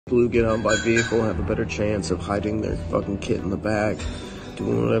People who get on by vehicle have a better chance of hiding their fucking kit in the back,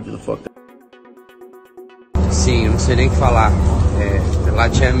 doing whatever the fuck. Sim, eu não sei nem o que falar. Lá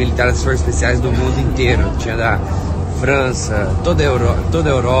tinha militares das forças especiais do mundo inteiro. Tinha da França, toda a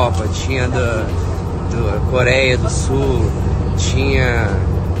Europa, tinha da Coreia do Sul, tinha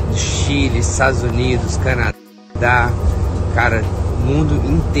do Chile, Estados Unidos, Canadá. Cara, o mundo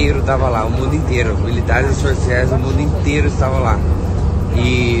inteiro tava lá, o mundo inteiro. Militares das forças especiais, o mundo inteiro estava lá.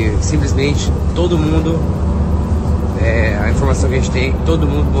 E simplesmente todo mundo, a informação que a gente tem, todo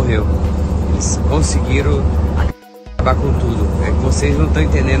mundo morreu. Eles conseguiram acabar com tudo. Vocês não estão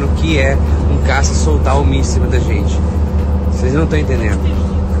entendendo o que é um caça soltar o míssil em cima da gente. Vocês não estão entendendo.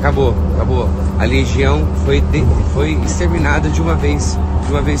 Acabou. A legião foi exterminada de uma vez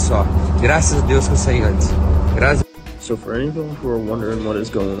só. Graças a Deus que eu saí antes. So for anyone who are wondering what is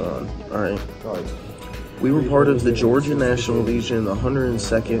going on, alright, we were part of the Georgia National Legion, the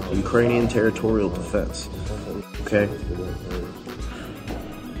 102nd Ukrainian Territorial Defense, okay?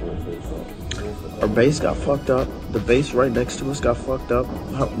 Our base got fucked up. The base right next to us got fucked up.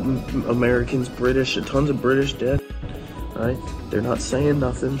 Americans, British, tons of British dead. Right? They're not saying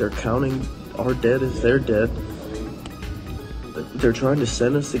nothing. They're counting our dead as their dead. They're trying to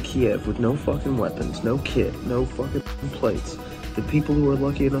send us to Kiev with no fucking weapons, no kit, no fucking plates. The people who are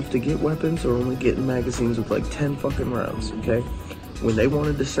lucky enough to get weapons are only getting magazines with like 10 fucking rounds, okay? When they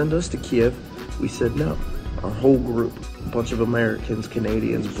wanted to send us to Kiev, we said no. Our whole group, a bunch of Americans,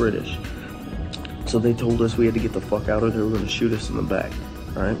 Canadians, British. So they told us we had to get the fuck out or they were going to shoot us in the back,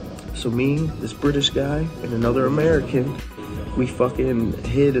 alright? So me, this British guy, and another American, we fucking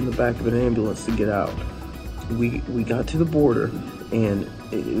hid in the back of an ambulance to get out. We got to the border, and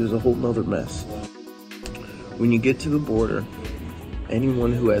it was a whole nother mess. When you get to the border,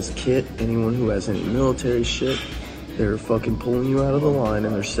 anyone who has kit, anyone who has any military shit, they're fucking pulling you out of the line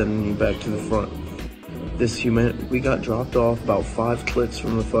and they're sending you back to the front. We got dropped off about 5 clicks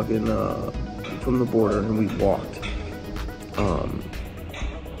from the fucking, from the border, and we walked.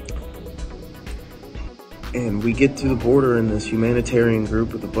 And we get to the border in this humanitarian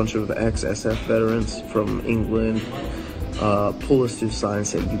group with a bunch of ex-SF veterans from England, pull us to the side and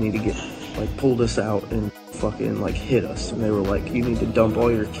say, you need to get, like, pulled us out and fucking, like, hit us. And they were like, you need to dump all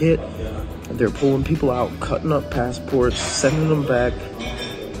your kit. And they're pulling people out, cutting up passports, sending them back.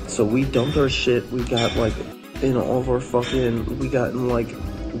 So we dumped our shit. We got, like, in all of our fucking, we got in, like,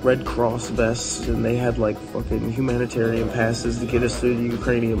 Red Cross vests, and they had, like, fucking humanitarian passes to get us through the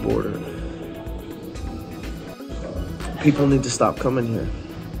Ukrainian border. People need to stop coming here.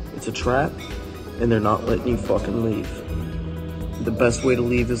 It's a trap, and they're not letting you fucking leave. The best way to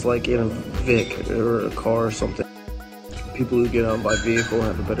leave is like in a Vic or a car or something. People who get on by vehicle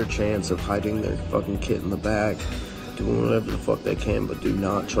have a better chance of hiding their fucking kit in the back, doing whatever the fuck they can, but do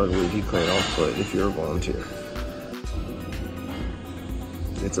not try to leave Ukraine on foot if you're a volunteer.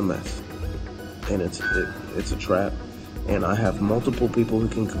 It's a mess, and it's a trap, and I have multiple people who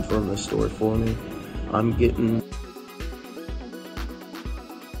can confirm this story for me. I'm getting